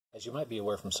As you might be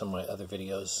aware from some of my other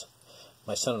videos,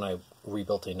 my son and I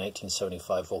rebuilt a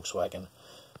 1975 Volkswagen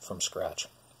from scratch.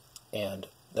 And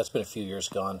that's been a few years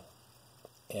gone.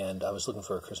 And I was looking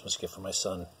for a Christmas gift for my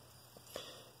son.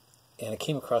 And I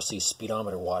came across these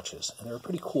speedometer watches, and they were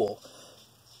pretty cool.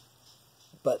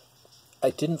 But I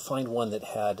didn't find one that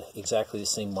had exactly the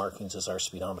same markings as our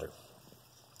speedometer.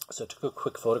 So I took a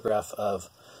quick photograph of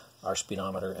our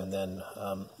speedometer and then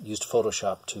used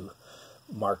Photoshop to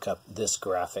mark up this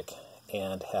graphic,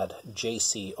 and had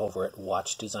JC over at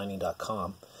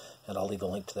watchdesigning.com, and I'll leave a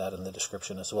link to that in the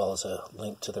description, as well as a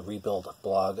link to the rebuild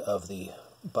blog of the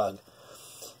bug.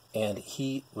 And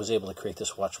he was able to create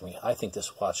this watch for me. I think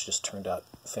this watch just turned out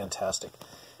fantastic.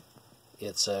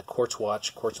 It's a quartz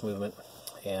watch, quartz movement,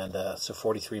 and it's a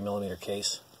 43mm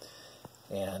case.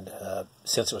 And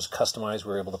since it was customized,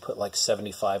 we were able to put like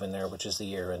 75 in there, which is the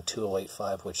year, and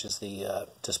 2085, which is the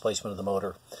displacement of the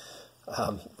motor.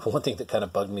 One thing that kind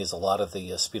of bugged me is a lot of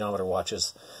the speedometer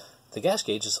watches, the gas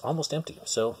gauge is almost empty.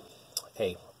 So,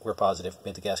 hey, we're positive,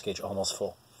 made the gas gauge almost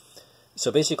full.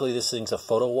 So basically this thing's a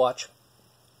photo watch.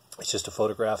 It's just a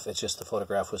photograph. It's just the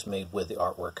photograph was made with the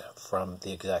artwork from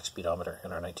the exact speedometer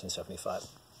in our 1975.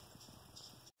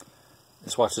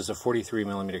 This watch is a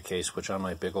 43mm case, which on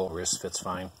my big old wrist fits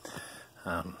fine.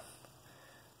 And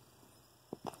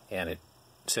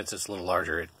since it's a little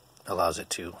larger, it allows it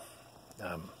to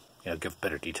give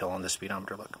better detail on the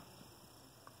speedometer look.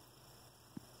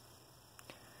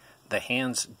 The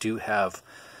hands do have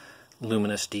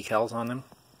luminous decals on them,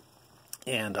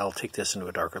 and I'll take this into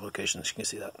a darker location so you can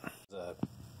see that. The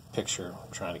picture,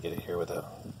 I'm trying to get it here with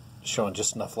showing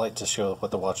just enough light to show what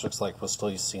the watch looks like, but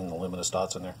still seeing the luminous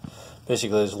dots in there.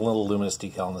 Basically, there's a little luminous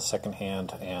decal on the second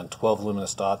hand, and 12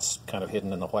 luminous dots kind of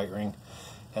hidden in the white ring,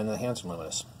 and the hands are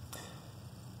luminous.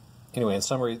 Anyway, in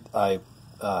summary,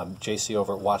 JC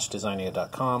over at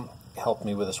watchdesigning.com helped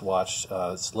me with this watch.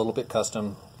 It's a little bit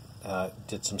custom,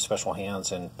 did some special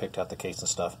hands and picked out the case and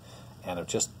stuff, and it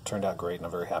just turned out great, and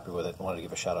I'm very happy with it. I wanted to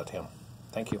give a shout out to him.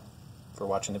 Thank you for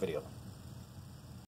watching the video.